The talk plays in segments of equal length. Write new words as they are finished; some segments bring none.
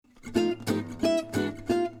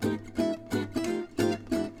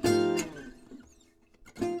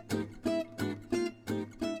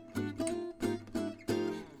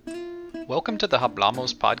Welcome to the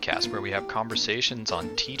Hablamos podcast, where we have conversations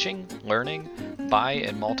on teaching, learning, bi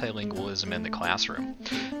and multilingualism in the classroom.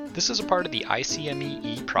 This is a part of the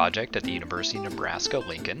ICME project at the University of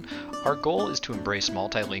Nebraska-Lincoln. Our goal is to embrace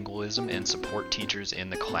multilingualism and support teachers in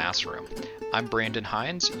the classroom. I'm Brandon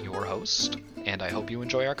Hines, your host, and I hope you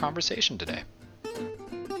enjoy our conversation today.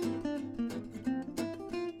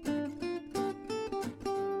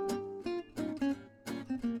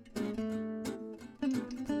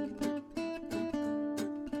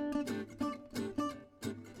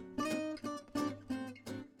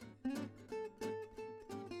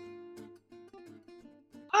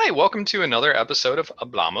 Hi, welcome to another episode of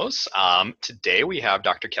Hablamos. Today we have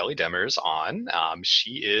Dr. Kelly Demers on.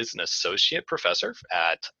 She is an associate professor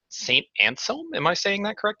at St. Anselm. Am I saying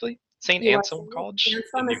that correctly? St. Anselm College? You're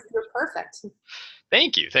perfect.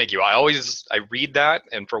 Thank you. I read that,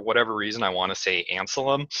 and for whatever reason, I want to say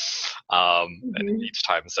Anselm each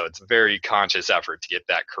time. So it's a very conscious effort to get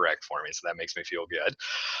that correct for me. So that makes me feel good.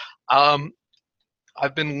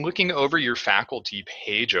 I've been looking over your faculty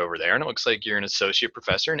page over there, and it looks like you're an associate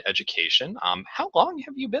professor in education. How long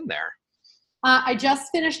have you been there? I just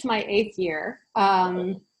finished my 8th year,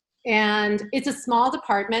 and it's a small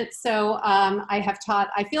department, so I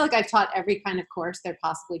feel like I've taught every kind of course there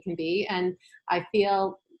possibly can be, and I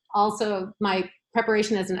feel also my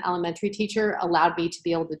preparation as an elementary teacher allowed me to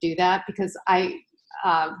be able to do that, because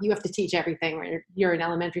you have to teach everything when you're an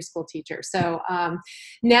elementary school teacher. So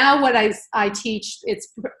now what I teach,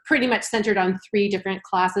 it's pretty much centered on 3 different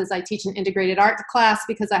classes. I teach an integrated art class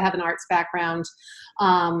because I have an arts background.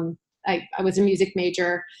 I was a music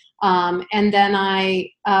major. And then I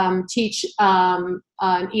teach an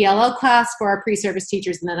ELL class for our pre-service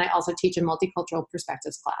teachers, and then I also teach a multicultural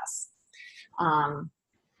perspectives class.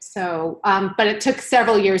 But it took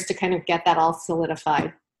several years to kind of get that all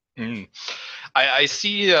solidified. I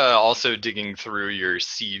see also digging through your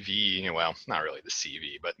CV, well, not really the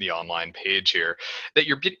CV, but the online page here, that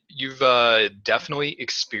you've definitely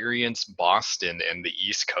experienced Boston and the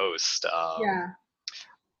East Coast. Yeah.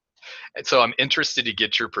 And so I'm interested to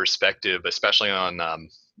get your perspective, especially on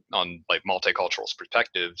like multicultural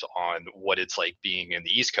perspectives on what it's like being in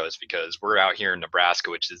the East Coast, because we're out here in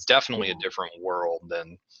Nebraska, which is definitely a different world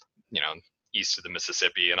than, east of the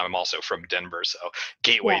Mississippi, and I'm also from Denver, so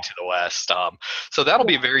gateway to the west. So that'll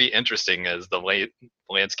be very interesting, as the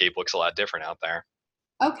landscape looks a lot different out there.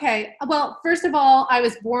 Okay. Well, first of all, I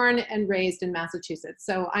was born and raised in Massachusetts,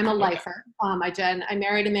 so I'm a lifer. I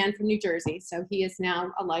married a man from New Jersey, so he is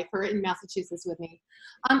now a lifer in Massachusetts with me.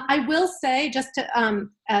 I will say, just to,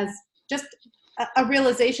 as just a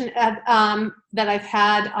realization that I've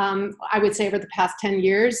had, I would say over the past 10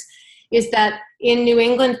 years, is that in New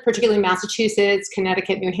England, particularly Massachusetts,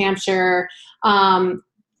 Connecticut, New Hampshire,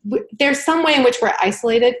 there's some way in which we're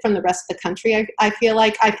isolated from the rest of the country. I feel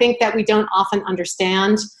like, I think that we don't often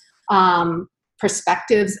understand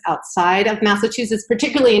perspectives outside of Massachusetts,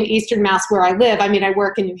 particularly in Eastern Mass where I live. I mean, I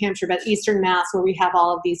work in New Hampshire, but Eastern Mass, where we have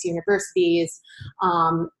all of these universities,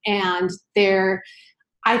 and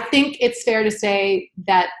I think it's fair to say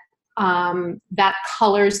that that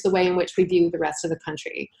colors the way in which we view the rest of the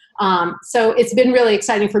country. So it's been really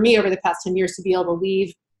exciting for me over the past 10 years to be able to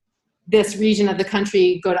leave this region of the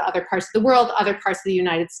country, go to other parts of the world, other parts of the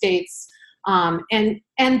United States, and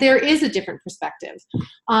there is a different perspective.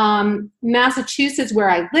 Massachusetts, where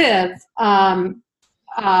I live,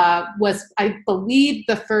 was, I believe,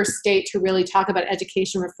 the first state to really talk about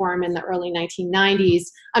education reform in the early 1990s.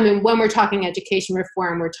 I mean, when we're talking education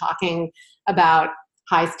reform, we're talking about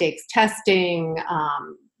high stakes testing,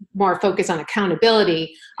 more focus on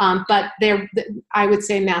accountability. But I would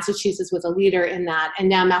say Massachusetts was a leader in that. And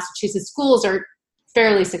now Massachusetts schools are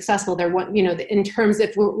fairly successful. They're in terms,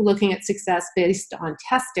 if we're looking at success based on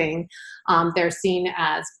testing, they're seen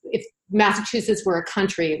as, if Massachusetts were a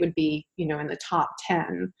country, it would be, in the top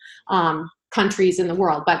 10 countries in the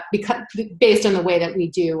world. But based on the way that we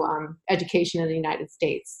do education in the United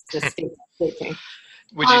States, the state thing.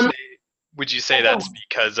 Would you say that's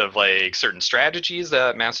because of like certain strategies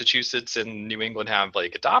that Massachusetts and New England have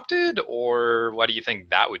like adopted, or what do you think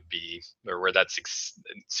that would be, or where that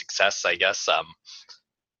success, I guess?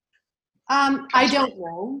 I don't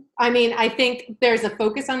know. I mean, I think there's a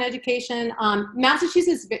focus on education.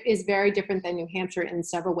 Massachusetts is very different than New Hampshire in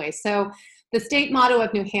several ways. So the state motto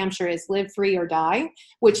of New Hampshire is "Live free or die,"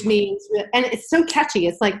 which means, and it's so catchy.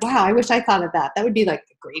 It's like, wow, I wish I thought of that. That would be like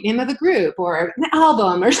a great name of a group or an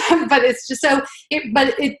album or something. But it's just so.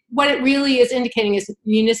 What it really is indicating is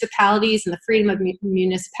municipalities and the freedom of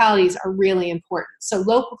municipalities are really important. So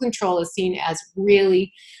local control is seen as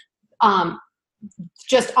really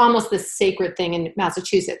just almost this sacred thing in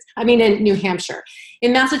Massachusetts. I mean, in New Hampshire.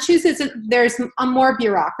 In Massachusetts, there's a more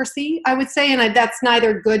bureaucracy, I would say, and that's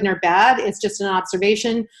neither good nor bad. It's just an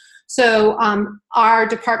observation. So our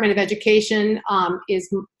Department of Education is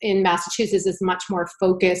in Massachusetts is much more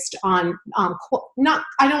focused on not,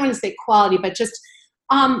 I don't want to say quality, but just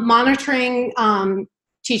monitoring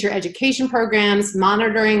teacher education programs,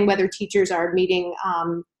 monitoring whether teachers are meeting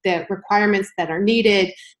the requirements that are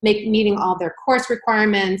needed, meeting all their course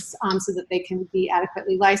requirements so that they can be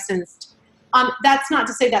adequately licensed. That's not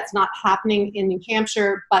to say that's not happening in New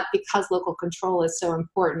Hampshire, but because local control is so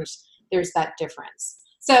important, there's that difference.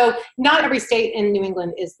 So not every state in New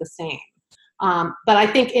England is the same. But I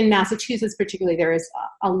think in Massachusetts particularly, there is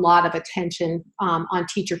a lot of attention on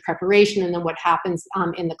teacher preparation and then what happens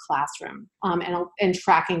in the classroom and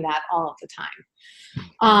tracking that all of the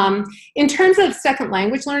time. In terms of second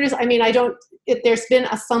language learners, I mean, there's been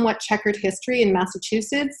a somewhat checkered history in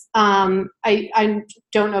Massachusetts. I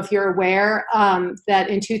don't know if you're aware that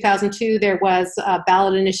in 2002, there was a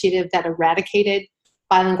ballot initiative that eradicated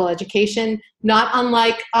bilingual education, not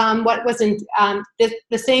unlike what was in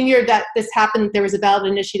the same year that this happened. There was a ballot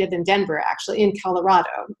initiative in Denver, actually, in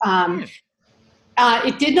Colorado.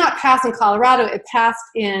 It did not pass in Colorado. It passed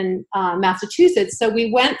in Massachusetts. So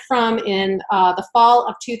we went from in the fall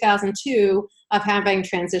of 2002 of having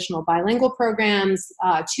transitional bilingual programs,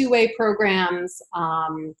 two-way programs,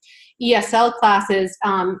 ESL classes.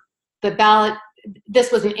 The ballot,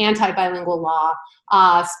 this was an anti-bilingual law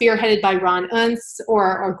spearheaded by Ron Unz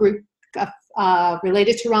or a group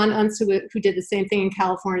related to Ron Unz who did the same thing in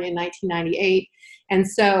California in 1998. And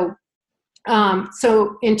so,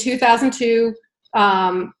 so in 2002,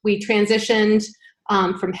 we transitioned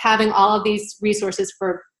from having all of these resources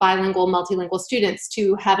for bilingual, multilingual students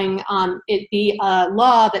to having it be a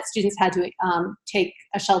law that students had to take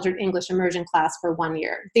a sheltered English immersion class for 1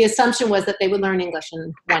 year. The assumption was that they would learn English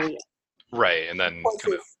in 1 year. Right, and then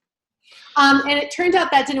kind of. And it turned out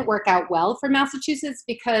that didn't work out well for Massachusetts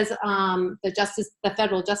because the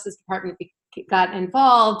Federal Justice Department got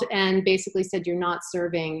involved and basically said you're not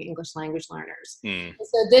serving English language learners.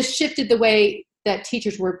 So this shifted the way that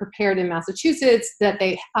teachers were prepared in Massachusetts, that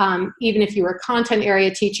they, even if you were a content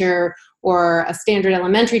area teacher or a standard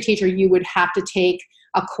elementary teacher, you would have to take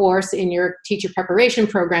a course in your teacher preparation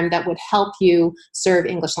program that would help you serve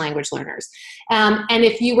English language learners. And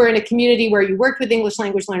if you were in a community where you worked with English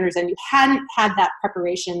language learners and you hadn't had that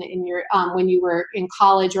preparation in your when you were in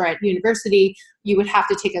college or at university, you would have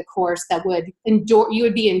to take a course that would you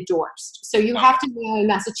would be endorsed. So you have to, in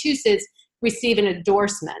Massachusetts, receive an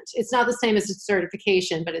endorsement. It's not the same as a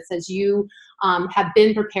certification, but it says you have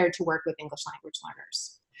been prepared to work with English language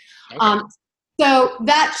learners. Okay. So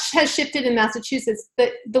that has shifted in Massachusetts.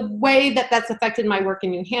 The way that that's affected my work in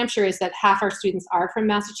New Hampshire is that half our students are from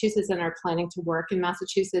Massachusetts and are planning to work in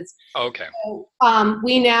Massachusetts. Okay. So,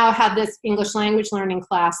 we now have this English language learning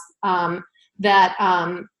class that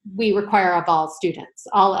we require of all students,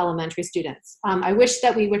 all elementary students. I wish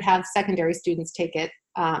that we would have secondary students take it.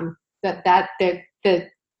 The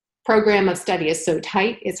program of study is so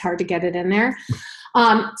tight, it's hard to get it in there.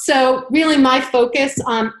 So really my focus,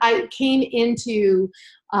 I came into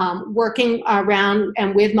working around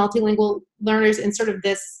and with multilingual learners in sort of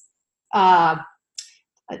this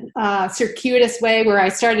circuitous way where I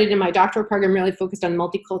started in my doctoral program really focused on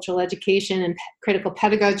multicultural education and critical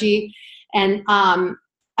pedagogy. And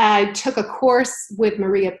I took a course with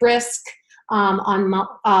Maria Brisk on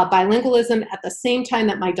bilingualism at the same time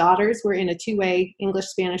that my daughters were in a two-way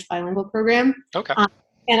English-Spanish bilingual program. Okay.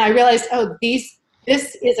 And I realized,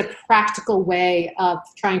 this is a practical way of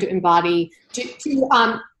trying to embody,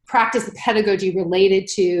 to practice the pedagogy related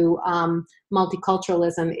to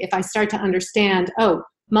multiculturalism. If I start to understand,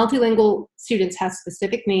 multilingual students have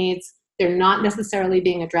specific needs, they're not necessarily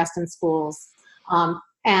being addressed in schools,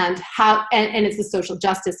 and it's a social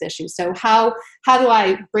justice issue. So how do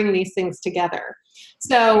I bring these things together?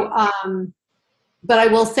 So, but I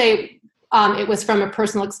will say, it was from a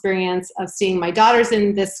personal experience of seeing my daughters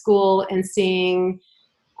in this school and seeing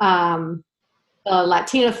the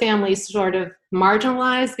Latino families sort of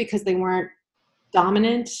marginalized because they weren't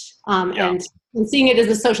dominant, and seeing it as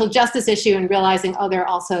a social justice issue and realizing, there are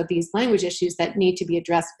also these language issues that need to be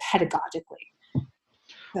addressed pedagogically.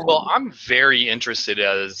 So. Well, I'm very interested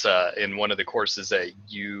in one of the courses that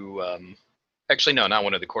you, actually no, not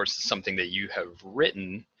one of the courses, something that you have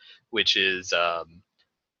written, which is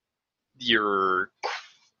you're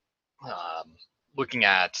looking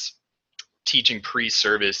at teaching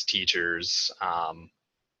pre-service teachers.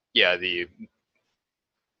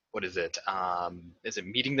 What is it? Is it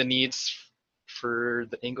meeting the needs for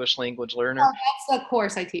the English language learner? That's the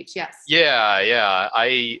course I teach, yes. Yeah.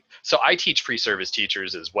 So I teach pre-service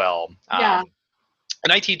teachers as well. Yeah.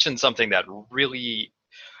 And I teach in something that really,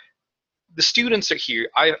 the students are here.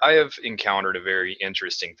 I have encountered a very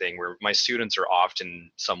interesting thing where my students are often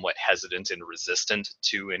somewhat hesitant and resistant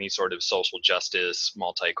to any sort of social justice,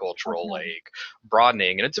 multicultural, like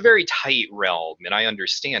broadening, and it's a very tight realm. And I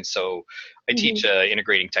understand. So I teach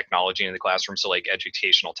integrating technology in the classroom, so like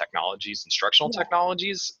educational technologies, instructional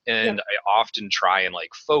technologies, and I often try and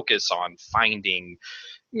like focus on finding,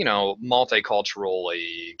 multicultural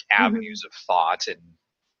like avenues of thought and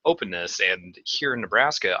openness. And here in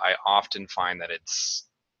Nebraska, I often find that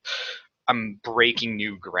I'm breaking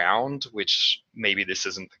new ground, which maybe this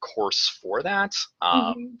isn't the course for that.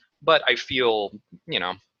 But I feel,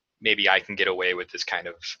 maybe I can get away with this kind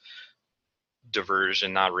of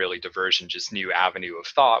diversion, not really diversion, just new avenue of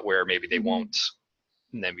thought where maybe they won't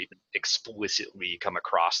maybe explicitly come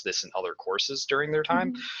across this in other courses during their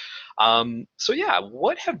time. So yeah,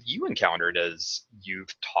 what have you encountered as you've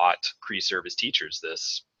taught pre-service teachers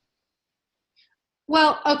this?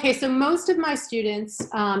 Well, okay, so most of my students,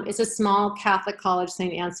 it's a small Catholic college,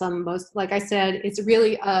 St. Anselm. Like I said, it's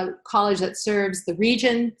really a college that serves the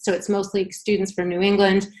region, so it's mostly students from New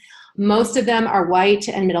England. Most of them are white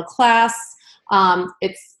and middle class.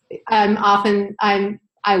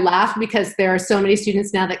 I laugh because there are so many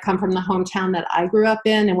students now that come from the hometown that I grew up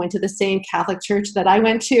in and went to the same Catholic church that I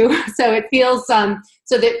went to. So it feels, so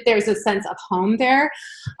that there's a sense of home there.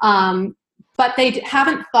 But they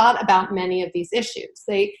haven't thought about many of these issues.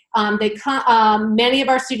 Many of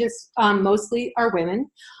our students mostly are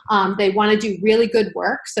women. They want to do really good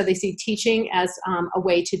work, so they see teaching as a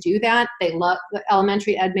way to do that. They love the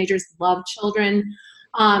elementary ed majors, love children,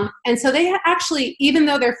 and so they actually, even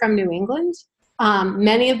though they're from New England,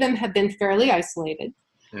 many of them have been fairly isolated.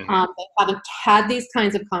 They haven't had these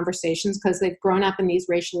kinds of conversations because they've grown up in these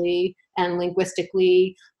racially and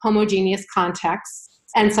linguistically homogeneous contexts.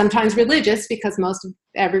 And sometimes religious, because most of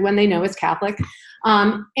everyone they know is Catholic,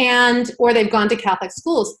 or they've gone to Catholic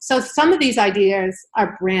schools. So some of these ideas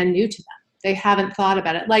are brand new to them. They haven't thought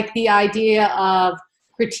about it. Like the idea of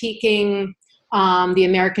critiquing the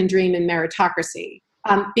American dream and meritocracy,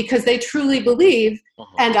 because they truly believe,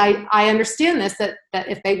 and I understand this, that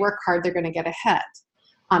if they work hard, they're going to get ahead.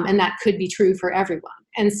 And that could be true for everyone.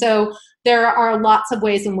 And so there are lots of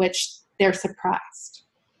ways in which they're surprised.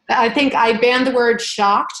 I think I banned the word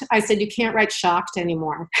shocked. I said, you can't write shocked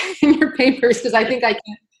anymore in your papers because I think I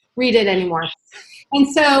can't read it anymore. And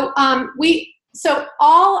so so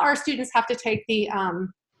all our students have to take the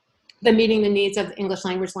Meeting the Needs of English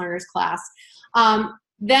Language Learners class.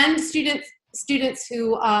 Then students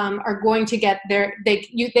who are going to get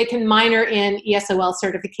they can minor in ESOL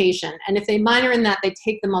certification. And if they minor in that, they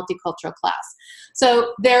take the multicultural class.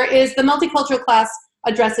 So there is the multicultural class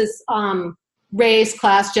addresses race,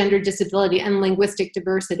 class, gender, disability, and linguistic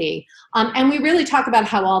diversity. And we really talk about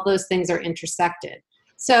how all those things are intersected.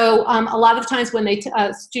 So a lot of times when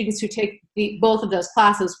students who take both of those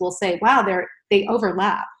classes will say, wow, they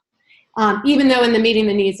overlap. Even though in the Meeting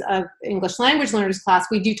the Needs of English Language Learners class,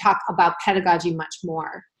 we do talk about pedagogy much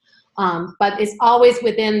more. But it's always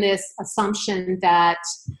within this assumption that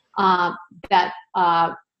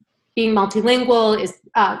being multilingual is,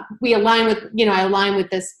 I align with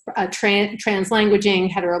this translanguaging,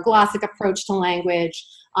 heteroglossic approach to language,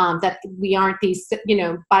 that we aren't these,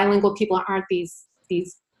 bilingual people aren't these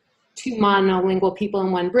two monolingual people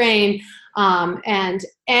in one brain. And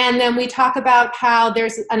then we talk about how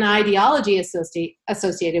there's an ideology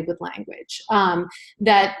associated with language,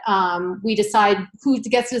 that we decide who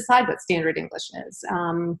gets to decide what standard English is.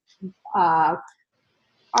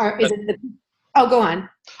 Oh, go on.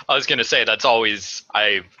 I was going to say that's always,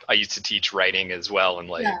 I used to teach writing as well. And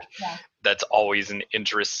that's always an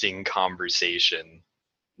interesting conversation.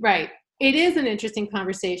 Right. It is an interesting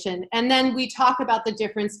conversation. And then we talk about the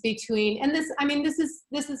difference between, and this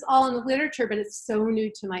is all in the literature, but it's so new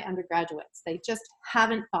to my undergraduates. They just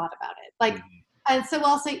haven't thought about it. And so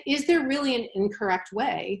I'll say, is there really an incorrect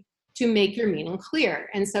way to make your meaning clear?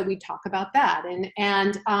 And so we talk about that.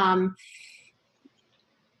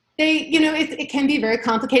 It can be very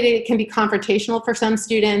complicated. It can be confrontational for some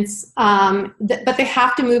students, but they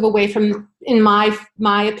have to move away from, in my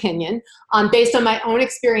opinion, based on my own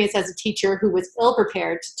experience as a teacher who was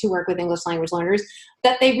ill-prepared to work with English language learners,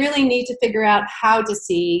 that they really need to figure out how to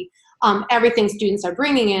see everything students are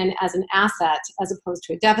bringing in as an asset as opposed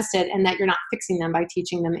to a deficit, and that you're not fixing them by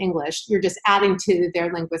teaching them English. You're just adding to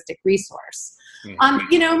their linguistic resource.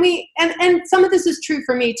 Mhm. You know, and some of this is true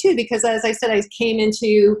for me too, because as I said, I came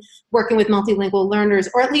into working with multilingual learners,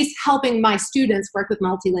 or at least helping my students work with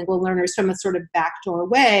multilingual learners from a sort of backdoor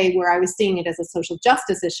way, where I was seeing it as a social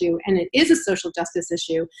justice issue, and it is a social justice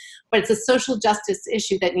issue, but it's a social justice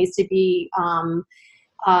issue that needs to be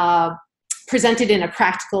uh, presented in a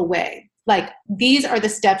practical way. Like, these are the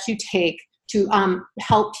steps you take to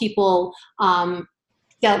help people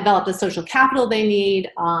develop the social capital they need,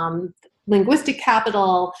 linguistic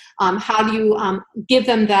capital. How do you give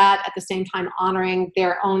them that at the same time honoring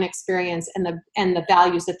their own experience and the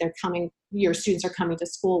values that your students are coming to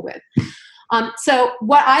school with. So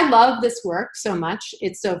what I love this work so much,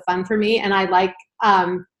 it's so fun for me, and I like,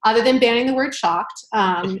 other than banning the word shocked,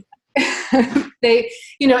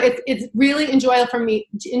 it's really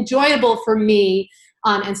enjoyable for me,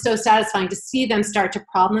 and so satisfying to see them start to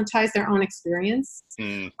problematize their own experience.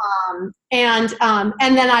 Mm. And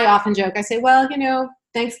then I often joke, I say, well,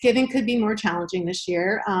 Thanksgiving could be more challenging this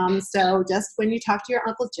year. So just when you talk to your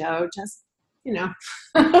Uncle Joe, just, just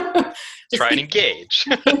Try and engage.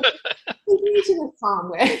 engage in a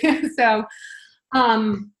calm way. So,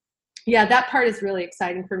 yeah, that part is really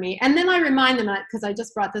exciting for me. And then I remind them, because I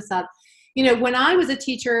just brought this up, when I was a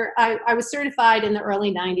teacher, I was certified in the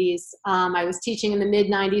early 90s. I was teaching in the mid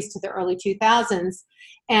 90s to the early 2000s.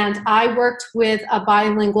 And I worked with a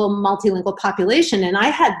bilingual, multilingual population, and I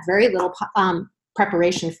had very little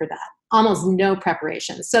preparation for that, almost no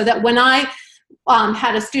preparation. So that when I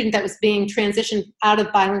had a student that was being transitioned out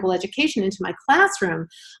of bilingual education into my classroom,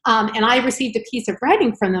 and I received a piece of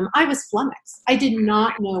writing from them, I was flummoxed. I did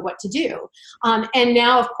not know what to do. And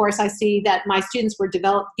now, of course, I see that my students were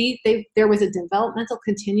there was a developmental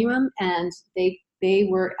continuum, and they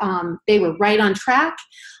were right on track.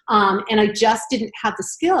 And I just didn't have the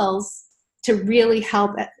skills to really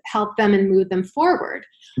help them and move them forward.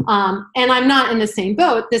 And I'm not in the same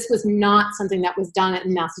boat. This was not something that was done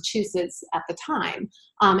in Massachusetts at the time.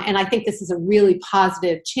 And I think this is a really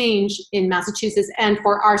positive change in Massachusetts, and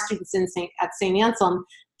for our students at St. Anselm,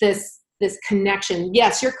 this connection.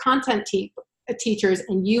 Yes, you're content teachers,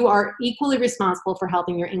 and you are equally responsible for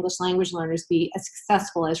helping your English language learners be as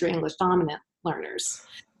successful as your English dominant learners.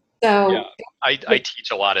 So yeah, I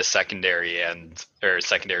teach a lot of secondary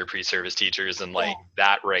pre-service teachers, and like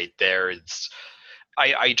that right there,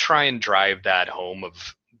 I try and drive that home of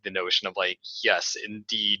the notion of like, yes,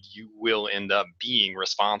 indeed, you will end up being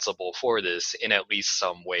responsible for this in at least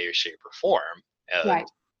some way, shape, or form. And right.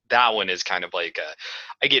 that one is kind of like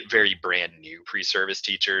I get very brand new pre-service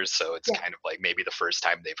teachers, so it's kind of like maybe the first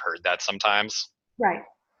time they've heard that sometimes. Right.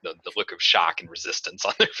 The look of shock and resistance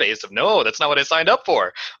on their face of, no, that's not what I signed up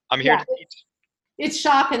for. I'm here to teach. It's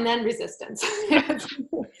shock and then resistance.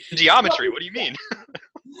 Geometry, what do you mean?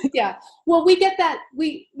 Yeah. Well, we get that.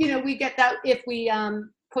 We get that if we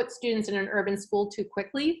put students in an urban school too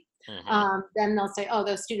quickly. Mm-hmm. Then they'll say, oh,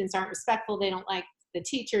 those students aren't respectful. They don't like the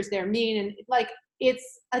teachers. They're mean. And like,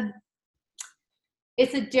 it's a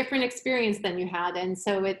different experience than you had. And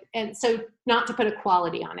so not to put a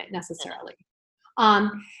quality on it necessarily.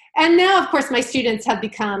 And now, of course, my students have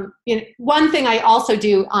become, one thing I also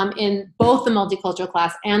do in both the multicultural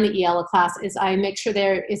class and the ELA class is I make sure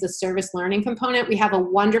there is a service learning component. We have a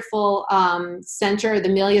wonderful center, the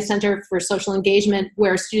Amelia Center for Social Engagement,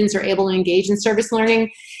 where students are able to engage in service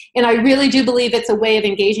learning. And I really do believe it's a way of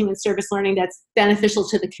engaging in service learning that's beneficial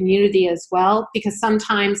to the community as well, because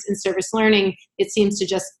sometimes in service learning, it seems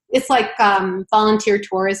to it's like volunteer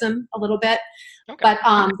tourism a little bit. Okay. But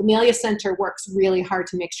the Amelia Center works really hard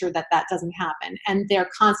to make sure that doesn't happen. And they're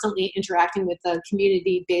constantly interacting with the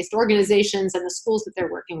community-based organizations and the schools that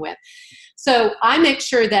they're working with. So I make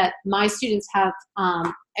sure that my students have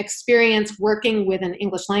experience working with an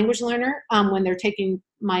English language learner when they're taking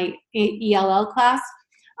my ELL class,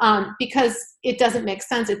 because it doesn't make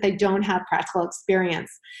sense if they don't have practical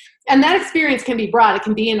experience. And that experience can be broad. It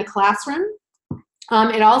can be in a classroom.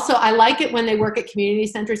 It also, I like it when they work at community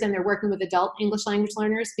centers and they're working with adult English language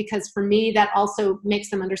learners, because for me, that also makes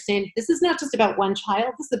them understand this is not just about one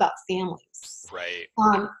child, this is about families. Right.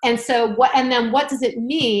 And then what does it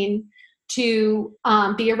mean to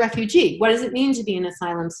be a refugee? What does it mean to be an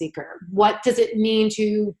asylum seeker? What does it mean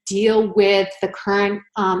to deal with the current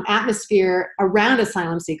atmosphere around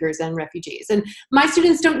asylum seekers and refugees? And my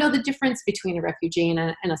students don't know the difference between a refugee and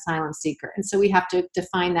an asylum seeker. And so we have to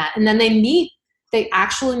define that. And then they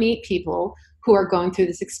actually meet people who are going through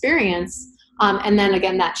this experience. And then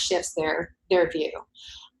again, that shifts their view.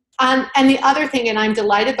 And the other thing, and I'm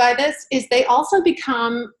delighted by this, is they also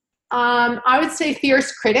become, I would say,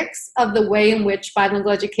 fierce critics of the way in which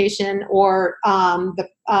bilingual education or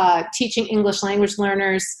teaching English language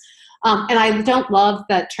learners And I don't love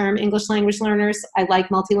the term English language learners. I like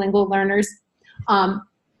multilingual learners.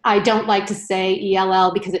 I don't like to say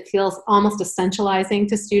ELL because it feels almost essentializing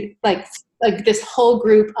to students, like this whole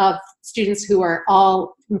group of students who are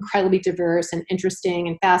all incredibly diverse and interesting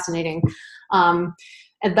and fascinating.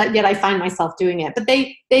 But yet I find myself doing it. But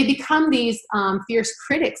they become these fierce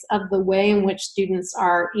critics of the way in which students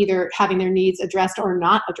are either having their needs addressed or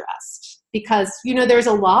not addressed. Because,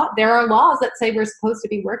 there are laws that say we're supposed to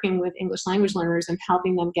be working with English language learners and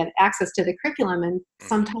helping them get access to the curriculum. And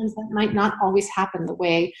sometimes that might not always happen the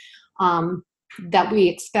way that we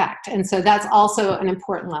expect. And so that's also an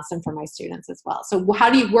important lesson for my students as well. So how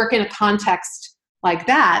do you work in a context like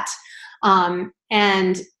that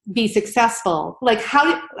and be successful? Like how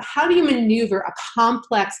do you maneuver a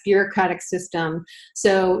complex bureaucratic system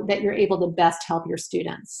so that you're able to best help your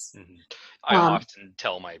students? Mm-hmm. I often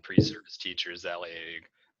tell my pre-service teachers that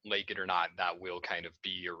like it or not, that will kind of be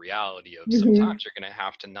your reality of sometimes you're going to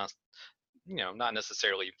have to not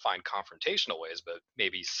necessarily find confrontational ways, but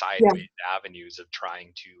maybe sideways avenues of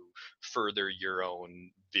trying to further your own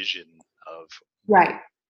vision of right.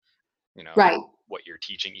 what your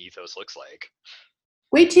teaching ethos looks like.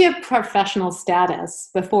 Wait till you have professional status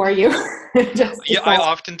before you I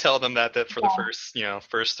often tell them that for the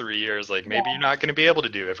first 3 years, like maybe you're not going to be able to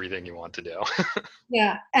do everything you want to do.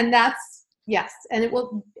 Yeah, and yes, and it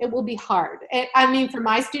will be hard. I mean, for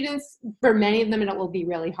my students, for many of them, it will be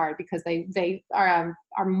really hard because they are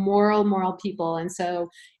moral people, and so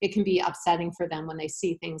it can be upsetting for them when they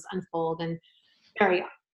see things unfold and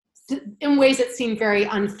in ways that seem very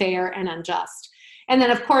unfair and unjust. And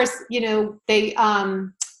then, of course,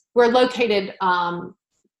 we're located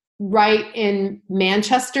right in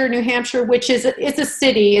Manchester, New Hampshire, which it's a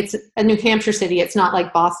city. It's a New Hampshire city. It's not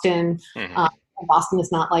like Boston. Mm-hmm. Boston is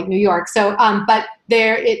not like New York. So, but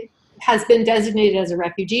it has been designated as a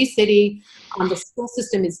refugee city. The school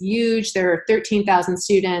system is huge. There are 13,000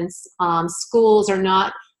 students. Schools are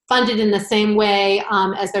not funded in the same way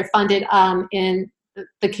as they're funded in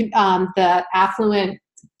the affluent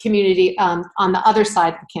community on the other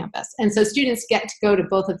side of the campus. And so students get to go to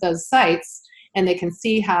both of those sites and they can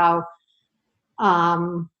see how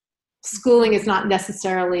schooling is not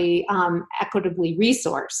necessarily equitably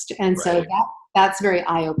resourced. And so that's very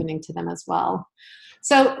eye-opening to them as well.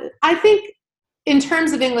 So I think in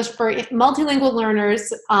terms of English for multilingual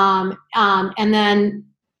learners and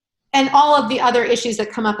all of the other issues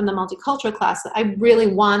that come up in the multicultural class, I really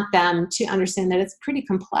want them to understand that it's pretty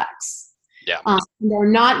complex. Yeah. They're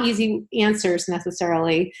not easy answers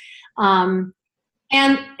necessarily. And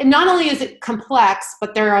not only is it complex,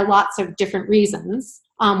 but there are lots of different reasons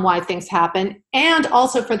why things happen. And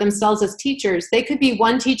also for themselves as teachers, they could be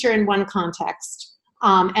one teacher in one context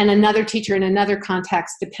and another teacher in another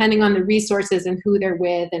context, depending on the resources and who they're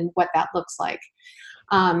with and what that looks like.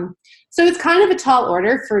 So it's kind of a tall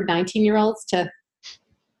order for 19-year-olds to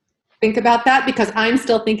think about that because I'm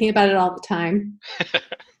still thinking about it all the time.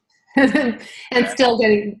 and still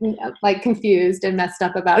getting confused and messed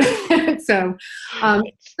up about it. So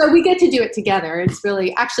we get to do it together. It's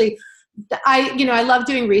really actually, I love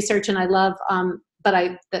doing research and I love,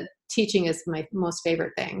 the teaching is my most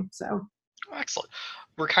favorite thing. So. Excellent.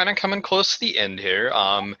 We're kind of coming close to the end here.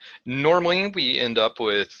 Normally we end up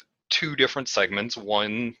with 2 different segments.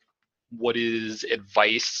 One, what is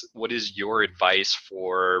your advice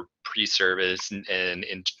for pre-service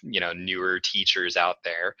and newer teachers out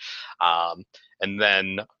there? And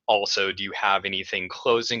then also, do you have anything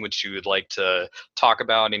closing which you would like to talk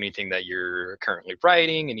about? Anything that you're currently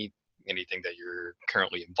writing? Anything that you're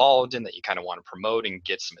currently involved in that you kind of want to promote and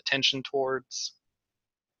get some attention towards?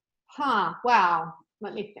 Wow.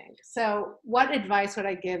 Let me think. So what advice would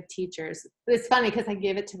I give teachers? It's funny because I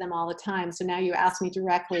give it to them all the time. So now you ask me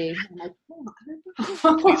directly. I'm like, I don't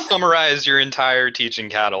know. Please summarize your entire teaching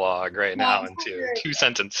catalog right now into 2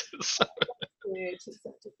 sentences. 2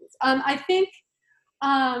 sentences. I think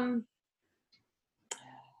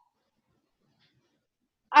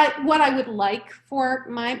what I would like for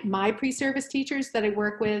my pre-service teachers that I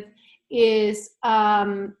work with is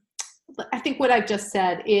I think what I've just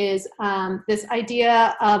said is this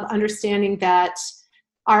idea of understanding that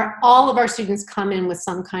all of our students come in with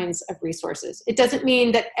some kinds of resources. It doesn't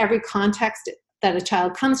mean that every context that a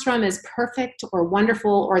child comes from is perfect or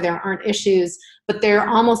wonderful or there aren't issues, but there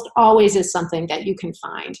almost always is something that you can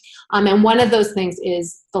find. And one of those things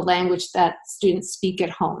is the language that students speak at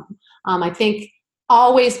home. I think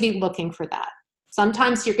always be looking for that.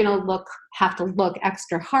 Sometimes you're going to have to look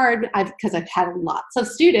extra hard because I've had lots of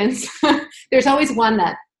students. There's always one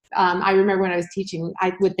that I remember when I was teaching,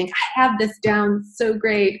 I would think, I have this down so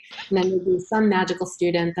great. And then there'd be some magical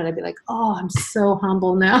student that I'd be like, oh, I'm so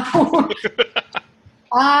humble now.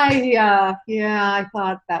 I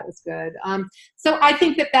thought that was good. So I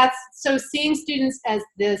think so seeing students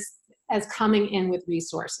as coming in with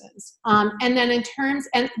resources. And then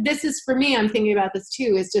and this is for me, I'm thinking about this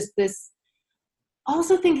too, is just this,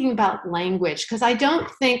 also thinking about language, because I don't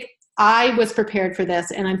think I was prepared for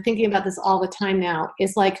this, and I'm thinking about this all the time now,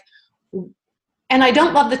 is like, and I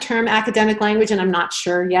don't love the term academic language, and I'm not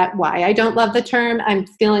sure yet why I don't love the term. I'm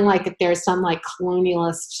feeling like there's some like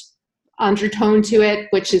colonialist undertone to it,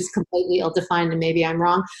 which is completely ill-defined, and maybe I'm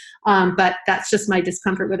wrong. But that's just my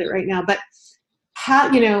discomfort with it right now. But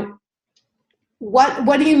how,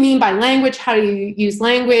 what do you mean by language? How do you use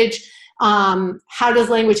language? How does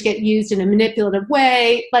language get used in a manipulative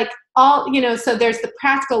way? Like so there's the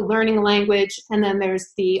practical learning language, and then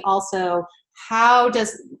there's also how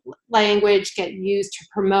does language get used to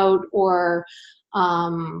promote or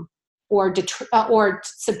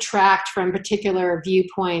subtract from particular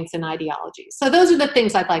viewpoints and ideologies. So those are the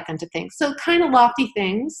things I'd like them to think. So kind of lofty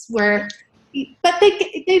things but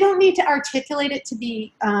they don't need to articulate it to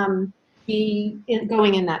be going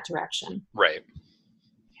in that direction. Right.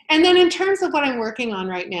 And then in terms of what I'm working on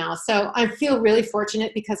right now, so I feel really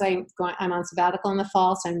fortunate because I'm on sabbatical in the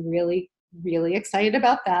fall, so I'm really, really excited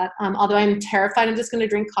about that. Although I'm terrified I'm just going to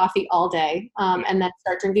drink coffee all day and then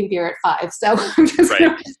start drinking beer at 5. So I'm just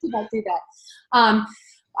going to not do that.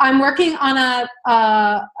 I'm working on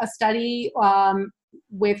a study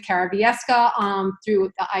with Kara Vieska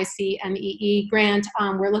through the ICMEE grant.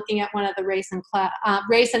 We're looking at one of the race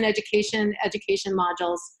and education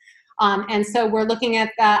modules. And so we're looking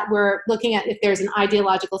at that. We're looking at if there's an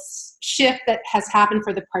ideological shift that has happened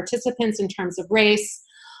for the participants in terms of race.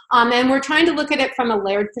 And we're trying to look at it from a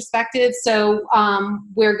layered perspective. So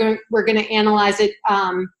we're going to analyze it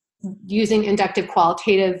using inductive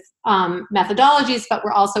qualitative methodologies, but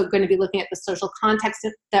we're also going to be looking at the social context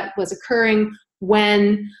that was occurring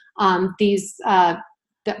when the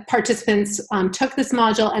participants took this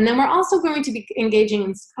module. And then we're also going to be engaging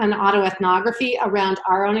in an autoethnography around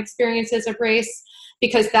our own experiences of race,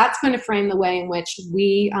 because that's going to frame the way in which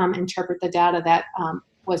we interpret the data that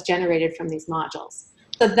was generated from these modules.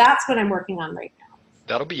 So that's what I'm working on right now.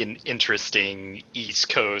 That'll be an interesting East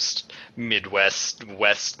Coast, Midwest,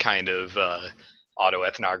 West kind of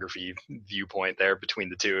autoethnography viewpoint there between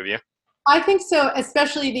the two of you. I think so,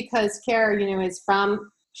 especially because Kara,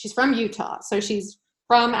 she's from Utah, so she's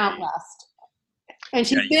from out west, and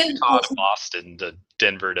she's been Utah to Boston to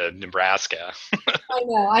Denver to Nebraska. I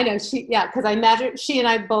know. Because I imagine she and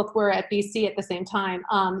I both were at BC at the same time.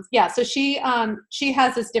 So she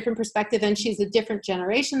has this different perspective, and she's a different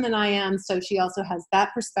generation than I am, so she also has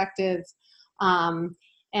that perspective,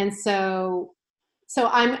 and so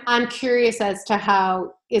I'm curious as to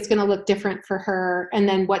how it's going to look different for her, and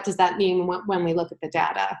then what does that mean when we look at the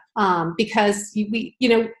data? Because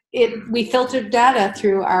we filter data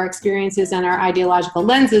through our experiences and our ideological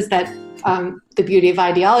lenses. That the beauty of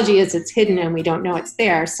ideology is it's hidden and we don't know it's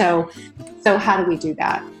there. So how do we do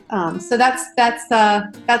that? So that's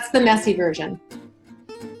the messy version.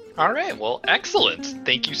 All right. Well, excellent.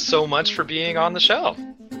 Thank you so much for being on the show.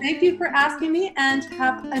 Thank you for asking me, and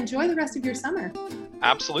enjoy the rest of your summer.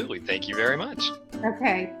 Absolutely. Thank you very much.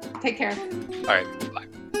 Okay. Take care. All right. Bye.